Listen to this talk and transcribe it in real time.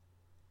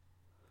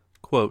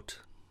Quote,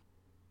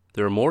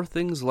 "There are more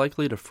things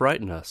likely to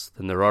frighten us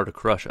than there are to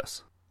crush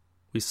us.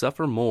 We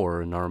suffer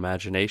more in our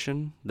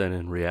imagination than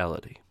in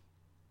reality."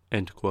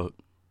 End quote.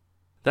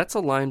 That's a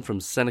line from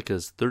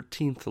Seneca's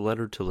 13th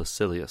letter to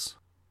Lucilius.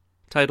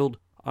 Titled,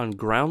 "On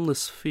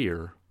Groundless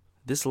Fear,"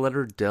 this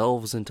letter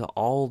delves into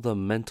all the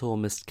mental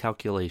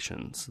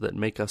miscalculations that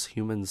make us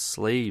humans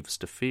slaves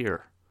to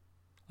fear.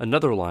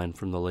 Another line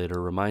from the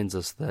letter reminds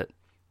us that,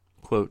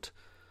 quote,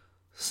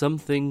 "Some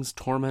things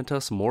torment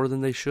us more than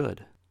they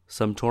should.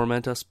 Some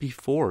torment us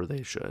before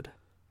they should.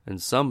 And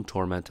some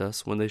torment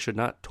us when they should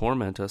not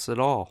torment us at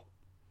all."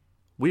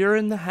 We are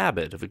in the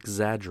habit of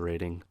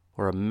exaggerating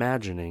or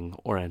imagining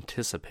or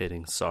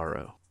anticipating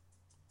sorrow.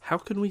 How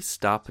can we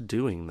stop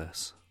doing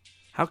this?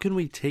 How can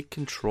we take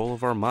control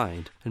of our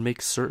mind and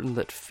make certain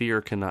that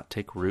fear cannot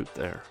take root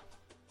there?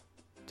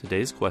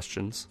 Today's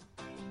questions: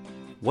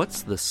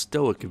 what's the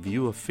Stoic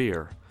view of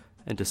fear,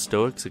 and do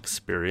Stoics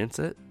experience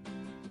it?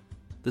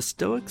 The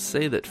Stoics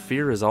say that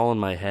fear is all in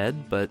my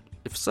head, but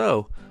if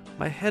so,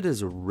 my head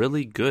is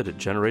really good at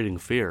generating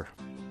fear.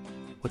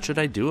 What should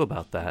I do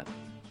about that?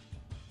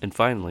 And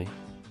finally,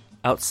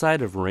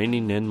 outside of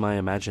reining in my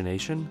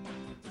imagination,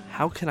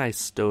 how can I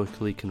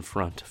stoically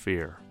confront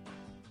fear?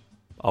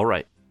 All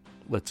right,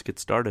 let's get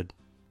started.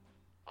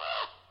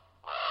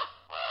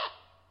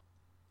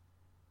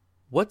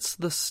 What's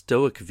the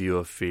Stoic view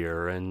of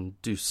fear,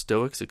 and do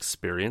Stoics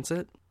experience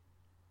it?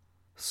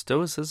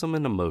 Stoicism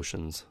and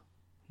emotions.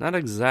 Not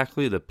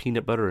exactly the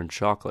peanut butter and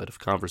chocolate of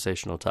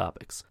conversational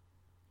topics.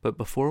 But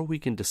before we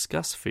can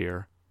discuss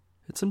fear,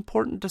 it's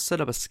important to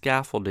set up a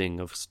scaffolding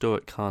of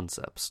Stoic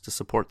concepts to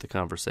support the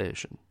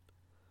conversation.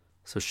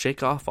 So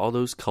shake off all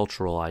those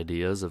cultural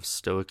ideas of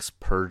Stoics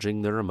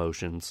purging their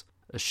emotions,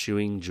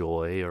 eschewing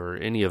joy, or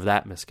any of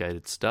that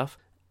misguided stuff,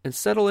 and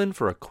settle in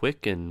for a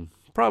quick and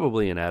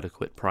probably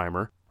inadequate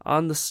primer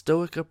on the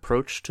Stoic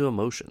approach to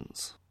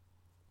emotions.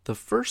 The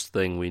first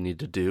thing we need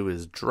to do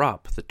is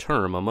drop the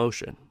term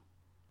emotion.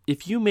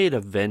 If you made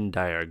a Venn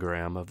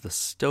diagram of the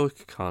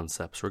Stoic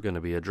concepts we're going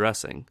to be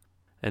addressing,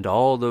 and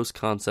all those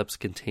concepts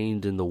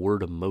contained in the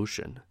word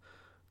emotion,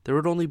 there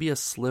would only be a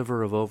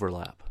sliver of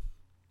overlap.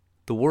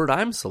 The word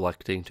I'm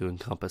selecting to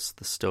encompass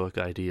the Stoic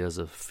ideas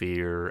of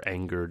fear,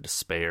 anger,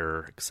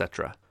 despair,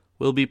 etc.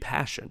 will be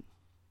passion,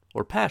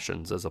 or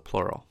passions as a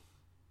plural.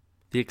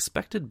 The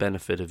expected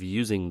benefit of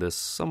using this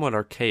somewhat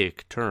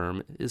archaic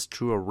term is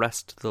to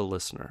arrest the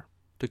listener,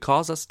 to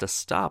cause us to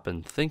stop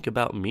and think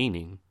about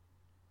meaning.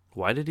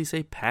 Why did he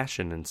say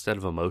passion instead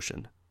of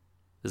emotion?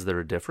 Is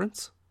there a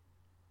difference?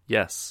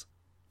 Yes,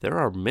 there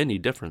are many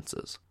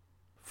differences.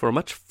 For a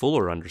much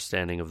fuller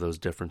understanding of those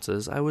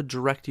differences, I would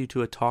direct you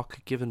to a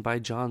talk given by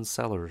John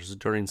Sellers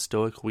during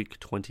Stoic Week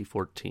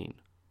 2014,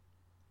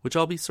 which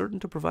I'll be certain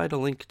to provide a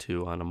link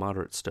to on A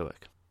Moderate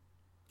Stoic.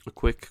 A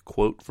quick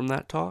quote from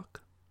that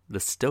talk: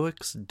 "The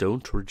Stoics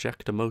don't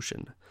reject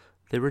emotion,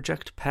 they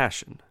reject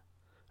passion,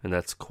 and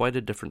that's quite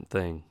a different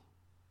thing."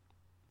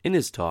 In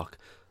his talk,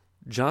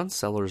 John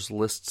Sellers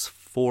lists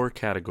 4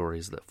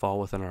 categories that fall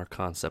within our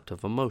concept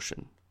of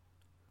emotion.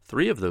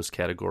 3 of those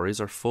categories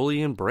are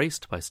fully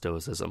embraced by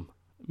Stoicism,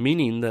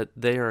 meaning that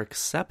they are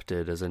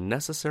accepted as a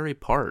necessary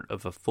part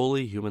of a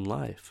fully human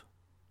life.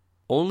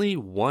 Only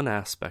one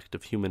aspect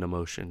of human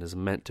emotion is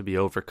meant to be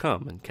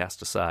overcome and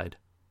cast aside.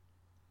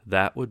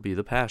 That would be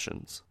the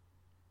passions.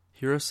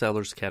 Here are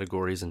Sellers'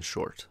 categories in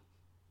short.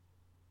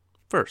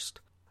 First,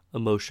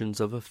 emotions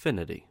of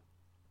affinity.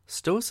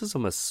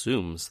 Stoicism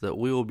assumes that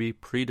we will be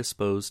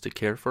predisposed to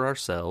care for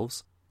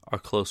ourselves, our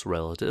close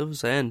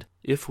relatives, and,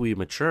 if we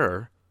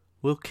mature,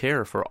 will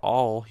care for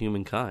all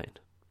humankind.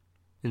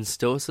 In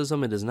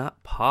Stoicism, it is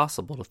not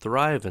possible to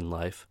thrive in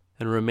life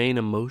and remain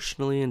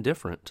emotionally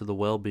indifferent to the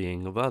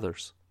well-being of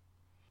others.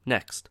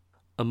 Next,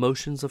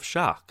 emotions of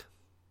shock.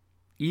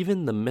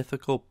 Even the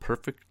mythical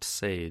perfect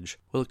sage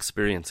will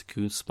experience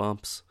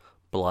goosebumps,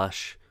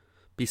 blush,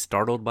 be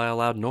startled by a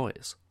loud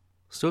noise.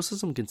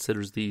 Stoicism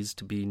considers these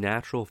to be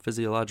natural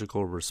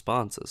physiological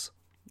responses.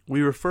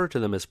 We refer to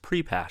them as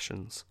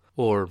pre-passions,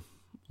 or,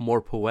 more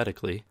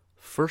poetically,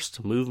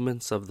 first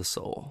movements of the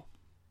soul.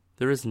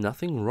 There is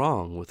nothing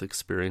wrong with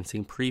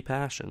experiencing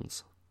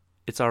pre-passions.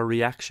 It's our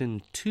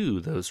reaction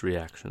to those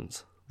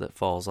reactions that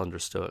falls under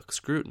Stoic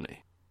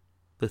scrutiny.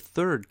 The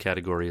third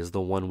category is the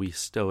one we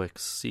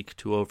Stoics seek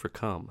to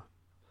overcome: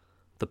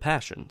 the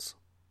passions.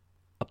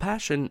 A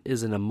passion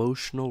is an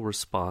emotional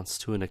response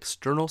to an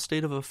external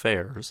state of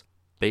affairs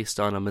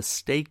based on a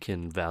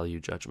mistaken value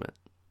judgment.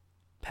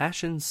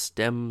 Passion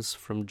stems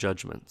from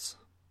judgments.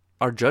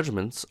 Our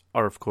judgments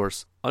are, of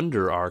course,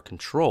 under our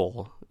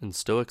control in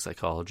Stoic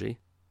psychology,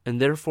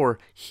 and therefore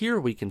here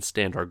we can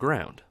stand our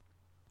ground.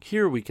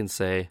 Here we can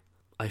say,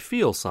 I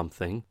feel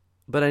something,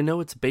 but I know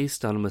it's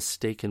based on a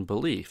mistaken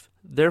belief.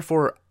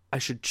 Therefore, I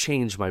should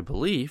change my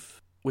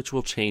belief, which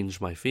will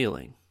change my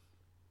feeling.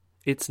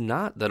 It's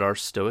not that our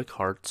Stoic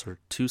hearts are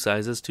 2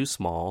 sizes too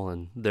small,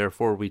 and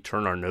therefore we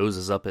turn our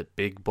noses up at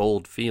big,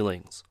 bold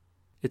feelings.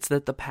 It's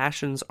that the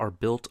passions are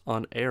built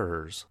on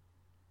errors.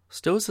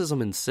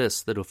 Stoicism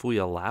insists that if we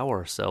allow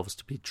ourselves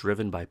to be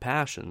driven by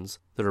passions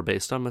that are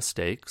based on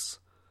mistakes,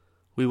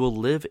 We will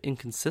live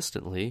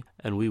inconsistently,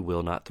 and we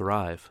will not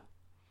thrive.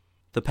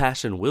 The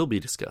passion we'll be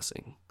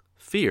discussing,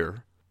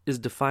 fear, is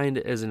defined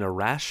as an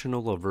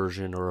irrational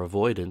aversion or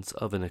avoidance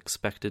of an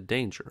expected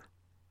danger.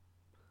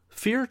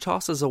 Fear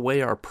tosses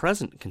away our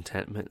present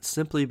contentment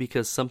simply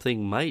because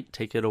something might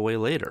take it away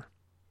later.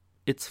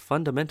 It's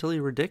fundamentally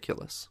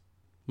ridiculous.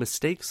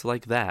 Mistakes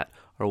like that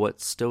are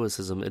what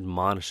Stoicism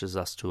admonishes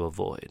us to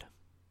avoid.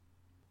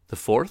 The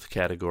fourth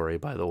category,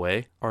 by the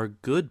way, are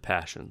good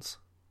passions,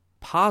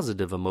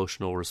 positive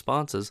emotional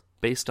responses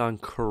based on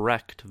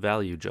correct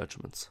value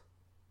judgments.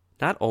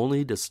 Not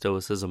only does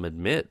Stoicism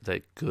admit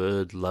that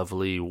good,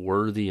 lovely,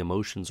 worthy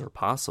emotions are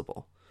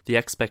possible, the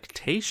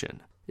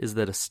expectation is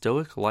that a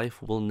Stoic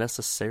life will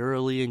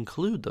necessarily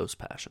include those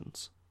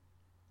passions.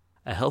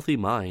 A healthy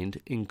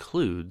mind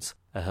includes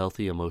a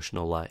healthy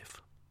emotional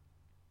life.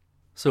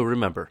 So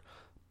remember,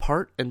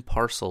 part and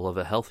parcel of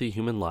a healthy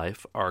human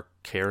life are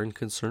care and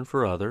concern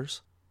for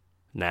others,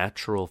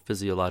 natural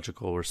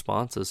physiological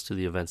responses to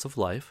the events of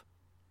life,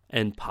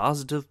 and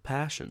positive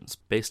passions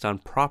based on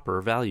proper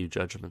value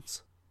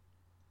judgments.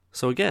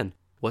 So again,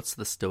 what's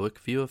the Stoic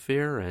view of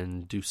fear,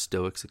 and do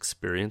Stoics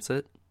experience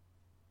it?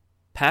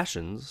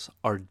 Passions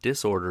are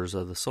disorders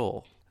of the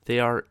soul. They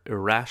are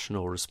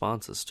irrational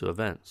responses to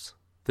events,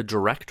 the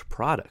direct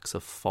products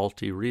of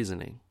faulty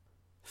reasoning.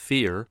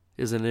 Fear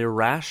is an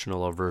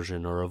irrational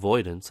aversion or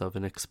avoidance of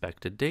an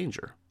expected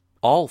danger.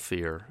 All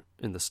fear,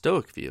 in the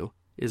Stoic view,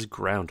 is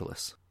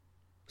groundless.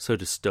 So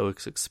do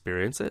Stoics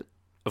experience it?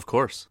 Of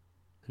course.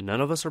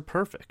 None of us are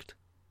perfect.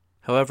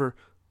 However,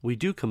 we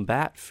do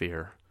combat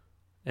fear,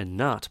 and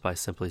not by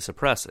simply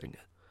suppressing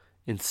it.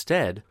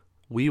 Instead,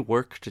 we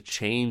work to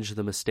change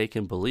the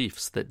mistaken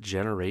beliefs that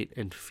generate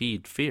and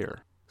feed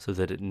fear so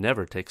that it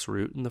never takes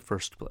root in the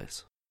first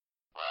place.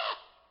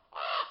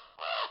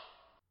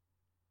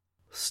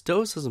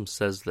 Stoicism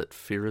says that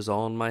fear is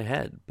all in my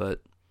head,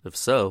 but if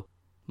so,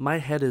 my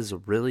head is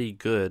really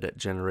good at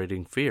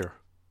generating fear.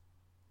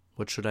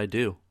 What should I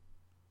do?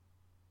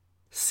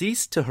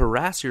 Cease to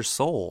harass your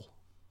soul.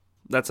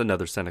 That's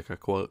another Seneca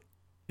quote.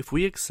 If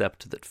we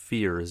accept that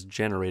fear is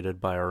generated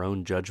by our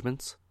own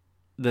judgments,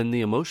 then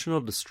the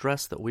emotional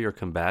distress that we are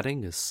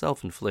combating is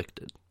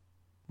self-inflicted.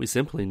 We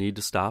simply need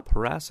to stop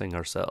harassing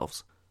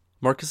ourselves.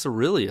 Marcus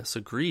Aurelius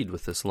agreed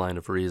with this line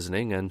of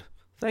reasoning, and,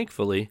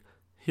 thankfully,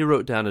 he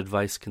wrote down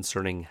advice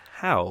concerning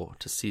how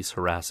to cease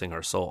harassing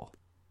our soul.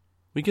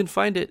 We can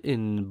find it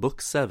in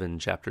Book 7,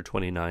 Chapter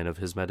 29 of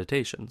his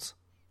Meditations.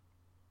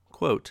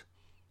 Quote,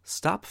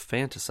 "Stop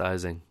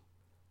fantasizing.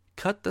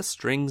 Cut the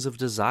strings of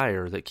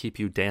desire that keep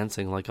you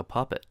dancing like a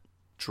puppet.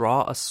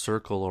 Draw a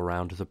circle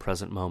around the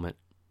present moment.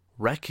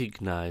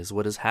 Recognize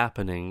what is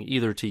happening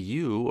either to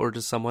you or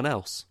to someone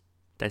else.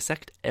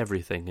 Dissect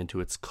everything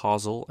into its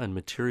causal and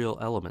material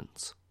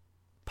elements.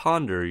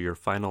 Ponder your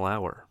final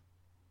hour.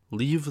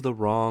 Leave the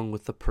wrong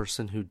with the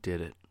person who did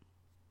it."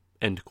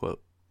 End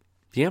quote.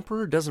 The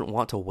emperor doesn't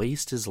want to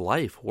waste his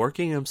life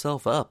working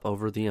himself up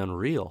over the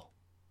unreal.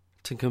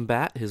 To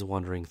combat his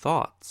wandering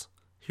thoughts,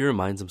 he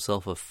reminds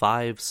himself of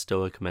 5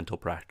 Stoic mental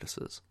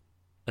practices.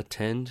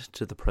 Attend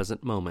to the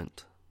present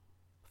moment.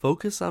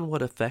 Focus on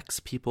what affects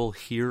people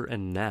here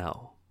and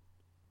now.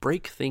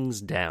 Break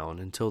things down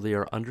until they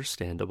are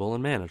understandable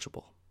and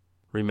manageable.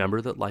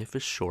 Remember that life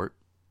is short.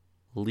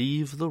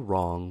 Leave the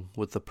wrong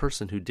with the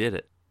person who did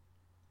it.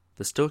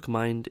 The Stoic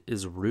mind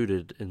is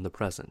rooted in the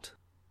present.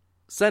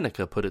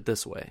 Seneca put it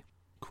this way,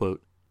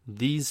 quote,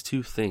 "These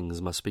 2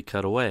 things must be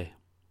cut away,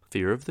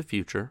 fear of the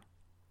future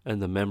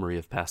and the memory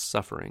of past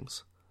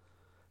sufferings.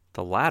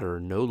 The latter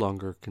no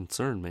longer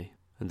concern me,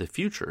 and the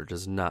future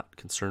does not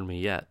concern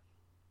me yet."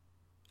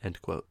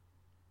 End quote.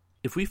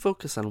 If we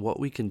focus on what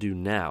we can do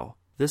now,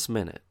 this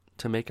minute,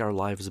 to make our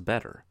lives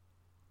better,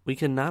 we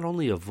can not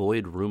only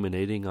avoid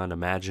ruminating on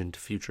imagined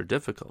future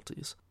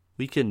difficulties,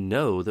 we can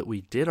know that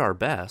we did our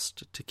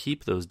best to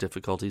keep those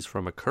difficulties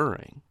from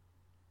occurring.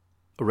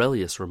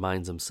 Aurelius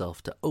reminds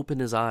himself to open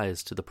his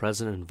eyes to the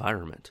present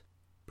environment,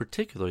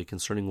 particularly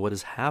concerning what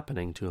is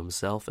happening to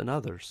himself and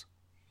others.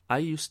 I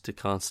used to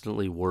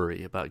constantly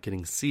worry about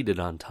getting seated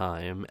on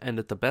time and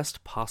at the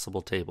best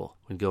possible table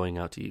when going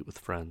out to eat with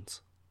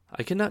friends.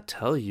 I cannot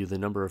tell you the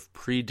number of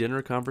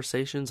pre-dinner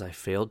conversations I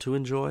failed to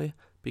enjoy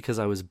because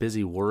I was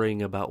busy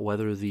worrying about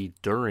whether the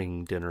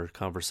during-dinner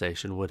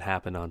conversation would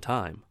happen on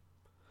time.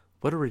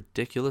 What a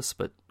ridiculous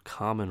but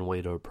common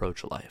way to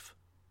approach life.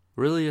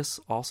 Aurelius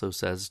also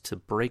says to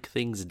break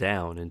things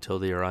down until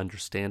they are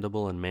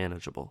understandable and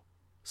manageable.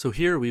 So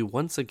here we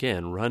once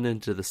again run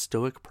into the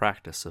Stoic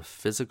practice of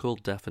physical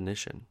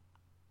definition.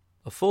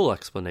 A full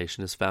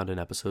explanation is found in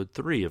episode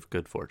 3 of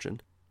Good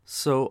Fortune,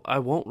 so I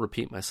won't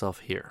repeat myself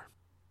here.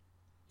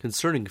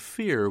 Concerning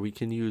fear, we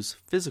can use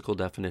physical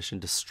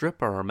definition to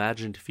strip our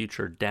imagined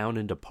future down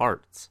into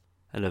parts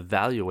and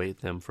evaluate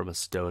them from a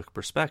Stoic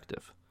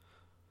perspective.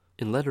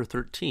 In Letter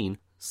 13,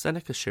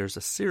 Seneca shares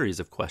a series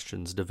of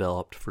questions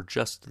developed for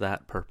just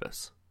that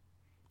purpose.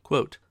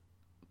 Quote,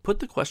 "Put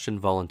the question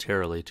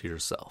voluntarily to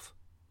yourself.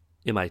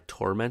 Am I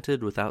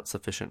tormented without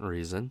sufficient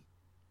reason?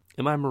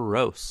 Am I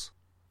morose?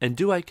 And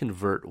do I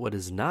convert what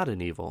is not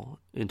an evil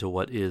into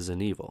what is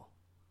an evil?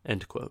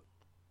 End quote.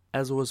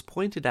 As was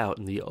pointed out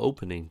in the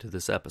opening to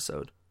this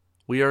episode,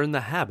 we are in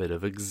the habit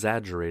of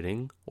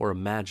exaggerating or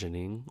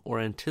imagining or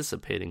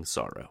anticipating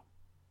sorrow.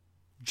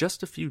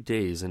 Just a few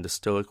days into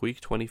Stoic Week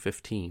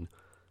 2015,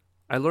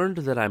 I learned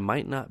that I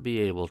might not be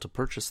able to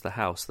purchase the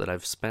house that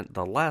I've spent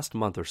the last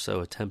month or so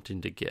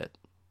attempting to get.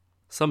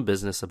 Some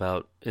business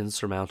about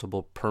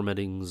insurmountable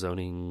permitting,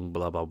 zoning,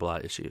 blah blah blah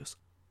issues.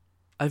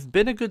 I've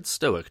been a good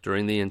Stoic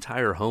during the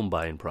entire home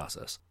buying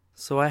process,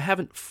 so I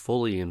haven't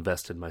fully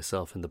invested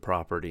myself in the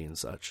property and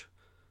such.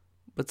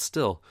 But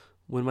still,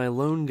 when my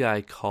loan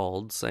guy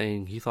called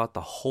saying he thought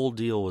the whole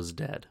deal was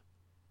dead,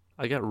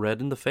 I got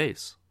red in the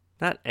face.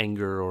 Not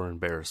anger or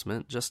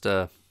embarrassment, just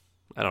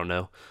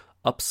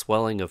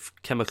upswelling of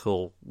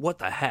chemical what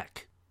the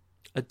heck.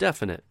 A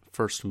definite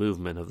first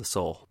movement of the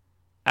soul.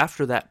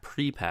 After that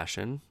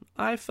pre-passion,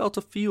 I felt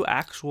a few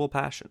actual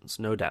passions,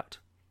 no doubt.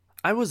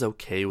 I was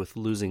okay with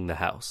losing the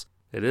house.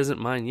 It isn't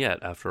mine yet,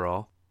 after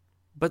all.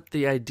 But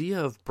the idea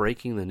of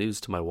breaking the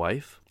news to my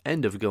wife,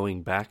 and of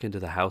going back into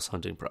the house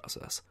hunting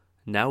process,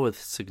 now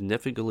with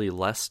significantly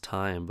less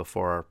time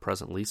before our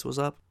present lease was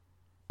up,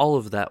 all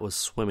of that was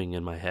swimming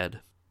in my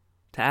head.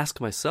 To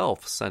ask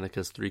myself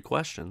Seneca's 3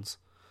 questions.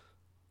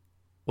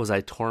 Was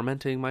I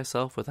tormenting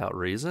myself without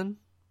reason?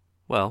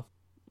 Well,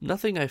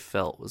 nothing I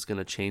felt was going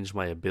to change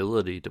my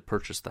ability to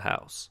purchase the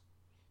house.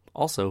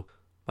 Also,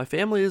 my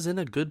family is in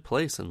a good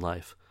place in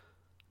life.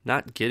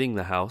 Not getting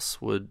the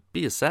house would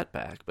be a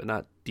setback, but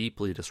not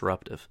deeply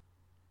disruptive.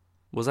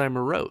 Was I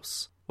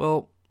morose?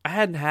 Well, I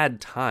hadn't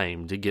had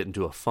time to get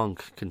into a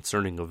funk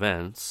concerning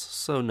events,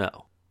 so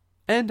no.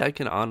 And I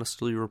can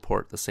honestly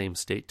report the same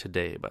state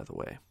today, by the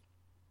way.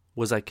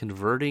 Was I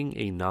converting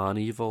a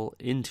non-evil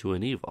into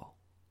an evil?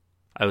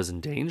 I was in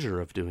danger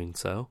of doing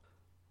so.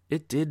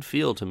 It did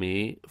feel to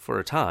me, for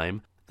a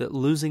time, that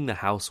losing the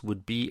house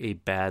would be a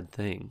bad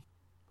thing,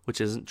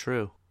 which isn't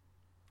true.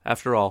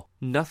 After all,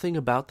 nothing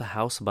about the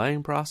house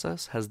buying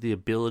process has the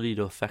ability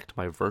to affect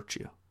my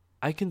virtue.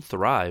 I can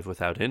thrive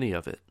without any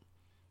of it.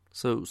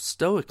 So,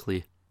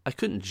 stoically, I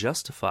couldn't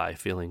justify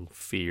feeling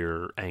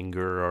fear,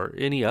 anger, or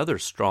any other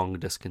strong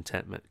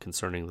discontentment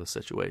concerning the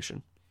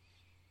situation.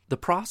 The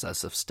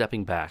process of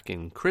stepping back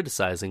and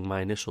criticizing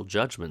my initial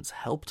judgments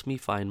helped me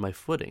find my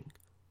footing.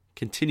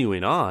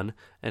 Continuing on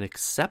and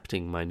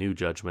accepting my new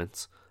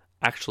judgments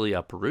actually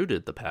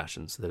uprooted the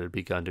passions that had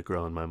begun to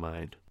grow in my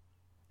mind.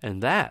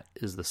 And that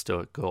is the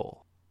Stoic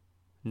goal.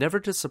 Never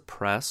to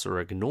suppress or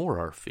ignore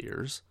our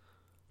fears,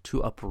 to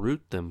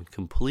uproot them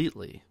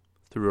completely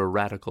through a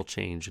radical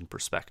change in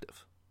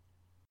perspective.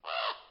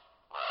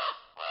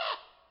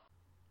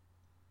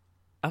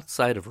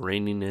 Outside of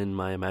reining in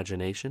my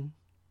imagination,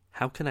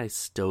 how can I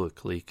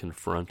stoically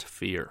confront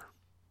fear?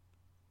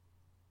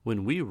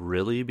 When we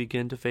really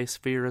begin to face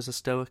fear as a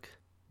Stoic,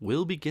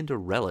 we'll begin to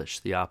relish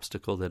the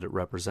obstacle that it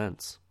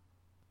represents.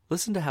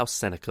 Listen to how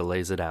Seneca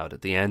lays it out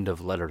at the end of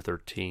Letter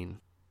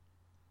 13.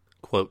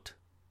 Quote,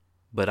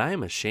 "But I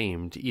am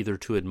ashamed either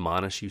to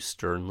admonish you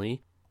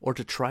sternly or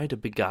to try to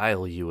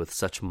beguile you with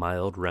such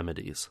mild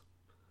remedies.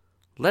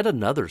 Let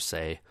another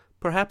say,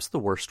 perhaps the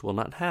worst will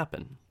not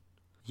happen.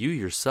 You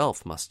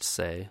yourself must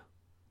say,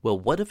 well,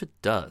 what if it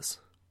does?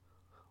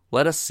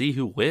 Let us see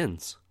who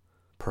wins.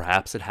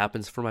 Perhaps it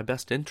happens for my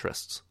best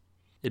interests.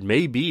 It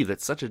may be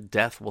that such a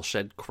death will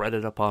shed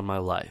credit upon my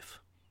life.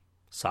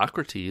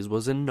 Socrates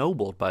was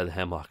ennobled by the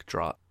hemlock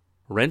draught,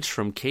 wrenched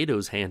from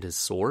Cato's hand his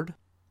sword,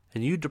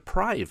 and you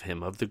deprive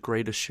him of the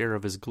greatest share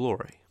of his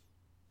glory."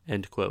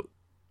 End quote.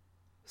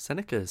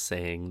 Seneca is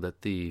saying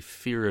that the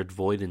fear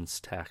avoidance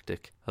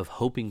tactic of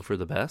hoping for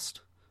the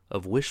best,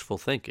 of wishful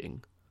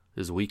thinking,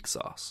 is weak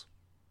sauce.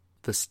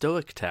 The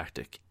Stoic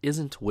tactic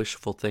isn't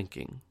wishful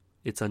thinking,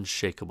 it's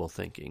unshakable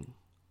thinking.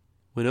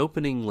 When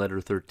opening Letter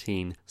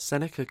 13,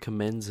 Seneca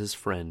commends his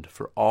friend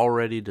for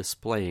already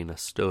displaying a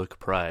Stoic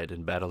pride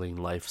in battling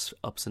life's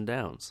ups and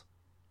downs.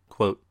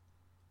 Quote,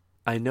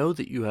 "I know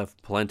that you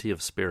have plenty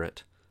of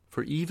spirit,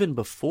 for even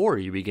before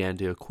you began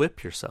to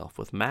equip yourself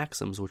with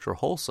maxims which were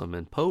wholesome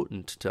and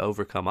potent to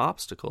overcome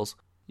obstacles,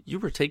 you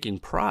were taking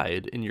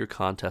pride in your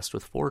contest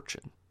with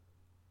fortune.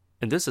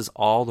 And this is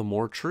all the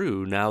more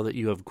true now that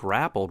you have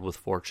grappled with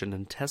fortune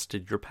and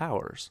tested your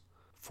powers.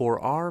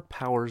 For our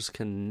powers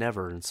can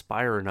never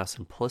inspire in us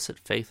implicit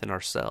faith in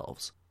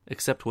ourselves,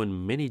 except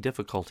when many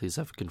difficulties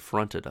have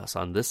confronted us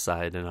on this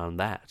side and on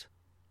that,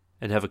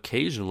 and have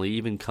occasionally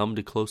even come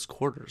to close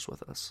quarters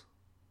with us.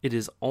 It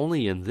is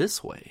only in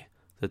this way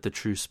that the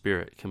true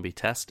spirit can be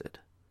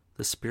tested,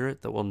 the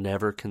spirit that will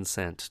never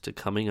consent to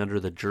coming under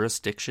the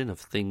jurisdiction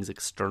of things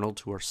external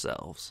to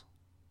ourselves."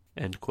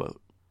 End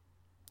quote.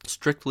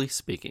 Strictly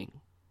speaking,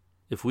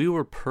 if we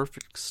were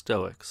perfect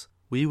Stoics,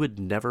 we would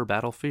never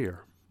battle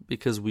fear,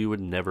 because we would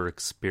never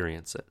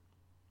experience it.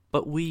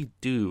 But we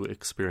do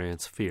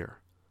experience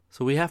fear,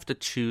 so we have to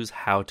choose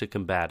how to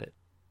combat it.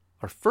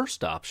 Our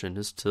first option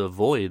is to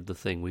avoid the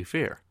thing we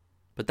fear,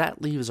 but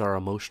that leaves our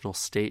emotional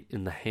state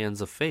in the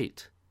hands of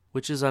fate,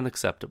 which is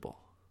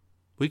unacceptable.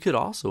 We could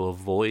also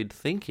avoid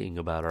thinking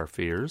about our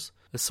fears,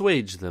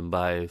 assuage them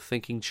by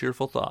thinking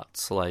cheerful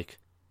thoughts like,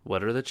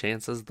 what are the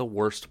chances the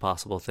worst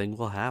possible thing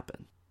will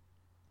happen?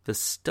 The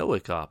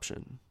Stoic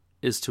option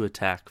is to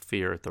attack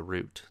fear at the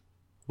root.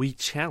 We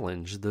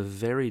challenge the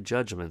very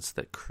judgments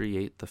that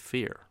create the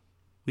fear.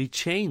 We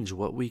change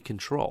what we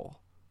control,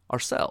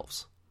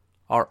 ourselves,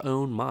 our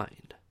own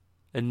mind,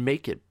 and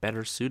make it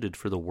better suited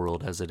for the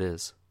world as it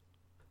is.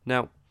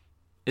 Now,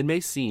 it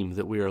may seem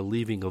that we are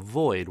leaving a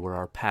void where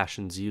our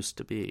passions used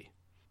to be.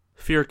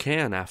 Fear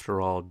can, after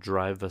all,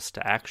 drive us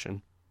to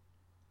action.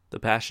 The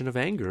passion of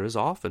anger is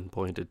often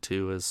pointed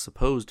to as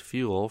supposed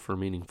fuel for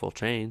meaningful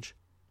change.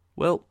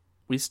 Well,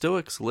 we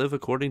Stoics live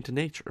according to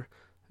nature,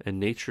 and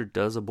nature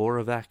does abhor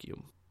a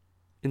vacuum.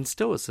 In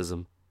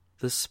Stoicism,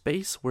 the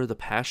space where the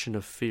passion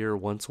of fear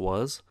once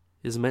was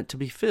is meant to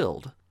be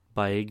filled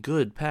by a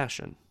good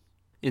passion.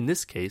 In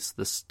this case,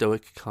 the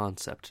Stoic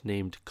concept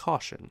named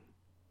caution.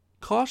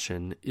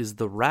 Caution is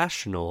the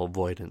rational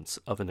avoidance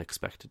of an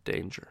expected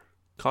danger.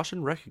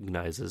 Caution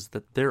recognizes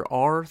that there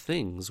are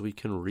things we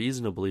can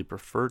reasonably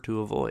prefer to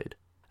avoid,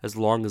 as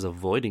long as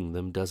avoiding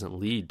them doesn't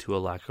lead to a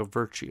lack of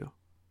virtue.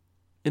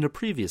 In a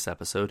previous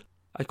episode,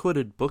 I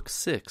quoted Book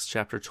 6,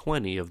 Chapter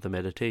 20 of the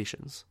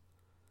Meditations.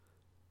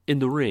 In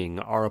the ring,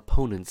 our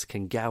opponents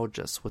can gouge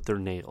us with their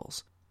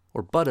nails,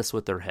 or butt us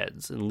with their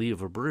heads and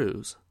leave a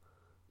bruise.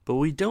 But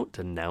we don't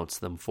denounce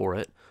them for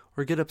it,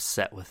 or get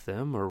upset with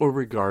them, or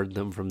regard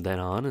them from then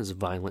on as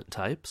violent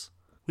types.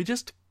 We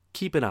just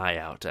keep an eye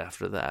out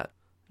after that,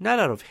 not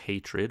out of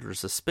hatred or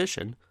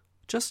suspicion,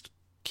 just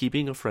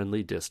keeping a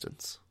friendly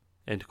distance."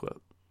 End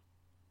quote.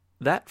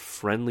 That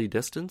friendly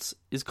distance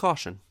is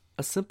caution,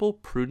 a simple,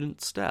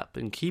 prudent step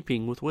in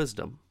keeping with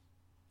wisdom.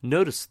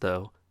 Notice,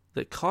 though,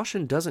 that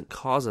caution doesn't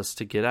cause us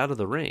to get out of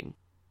the ring.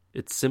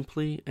 It's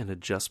simply an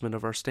adjustment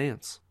of our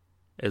stance,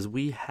 as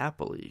we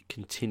happily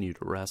continue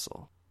to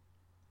wrestle.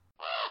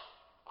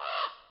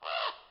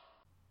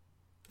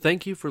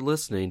 Thank you for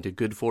listening to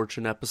Good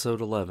Fortune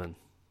Episode 11.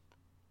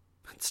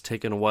 It's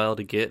taken a while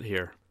to get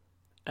here.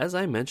 As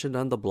I mentioned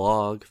on the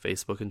blog,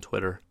 Facebook, and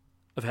Twitter,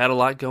 I've had a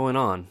lot going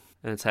on,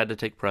 and it's had to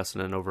take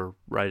precedent over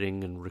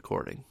writing and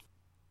recording.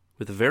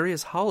 With the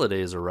various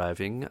holidays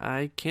arriving,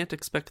 I can't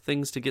expect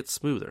things to get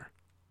smoother,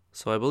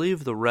 so I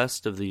believe the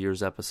rest of the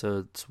year's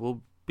episodes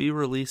will be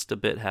released a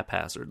bit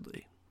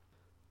haphazardly.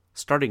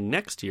 Starting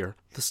next year,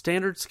 the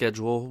standard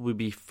schedule will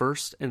be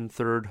first and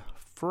third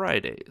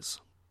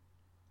Fridays.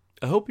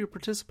 I hope you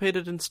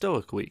participated in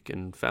Stoic Week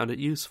and found it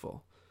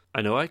useful.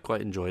 I know I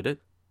quite enjoyed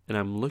it, and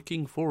I'm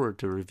looking forward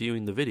to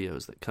reviewing the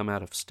videos that come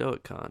out of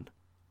StoicCon.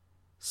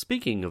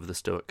 Speaking of the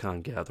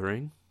StoicCon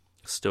gathering,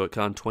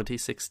 StoicCon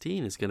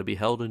 2016 is going to be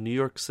held in New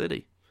York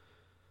City.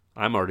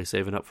 I'm already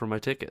saving up for my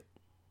ticket.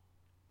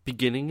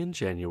 Beginning in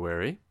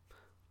January,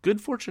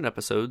 Good Fortune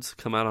episodes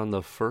come out on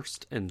the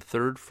first and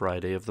third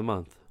Friday of the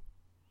month.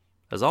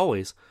 As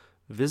always,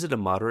 visit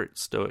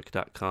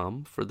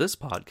amoderatestoic.com for this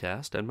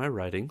podcast and my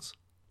writings.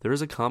 There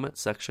is a comment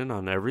section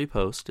on every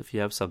post if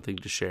you have something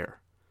to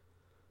share.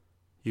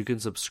 You can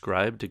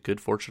subscribe to Good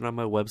Fortune on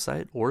my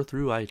website or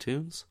through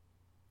iTunes.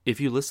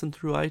 If you listen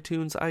through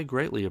iTunes, I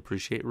greatly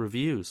appreciate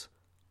reviews.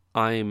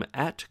 I'm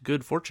at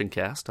Good Fortune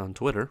Cast on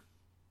Twitter.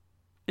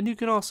 And you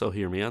can also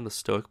hear me on the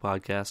Stoic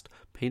podcast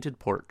Painted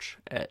Porch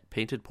at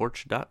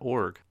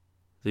paintedporch.org.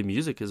 The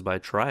music is by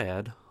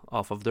Triad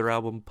off of their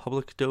album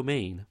Public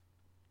Domain.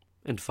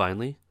 And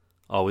finally,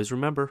 always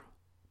remember,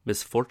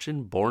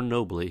 misfortune born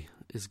nobly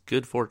is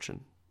good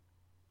fortune.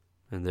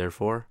 And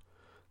therefore,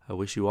 I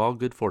wish you all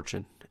good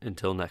fortune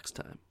until next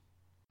time.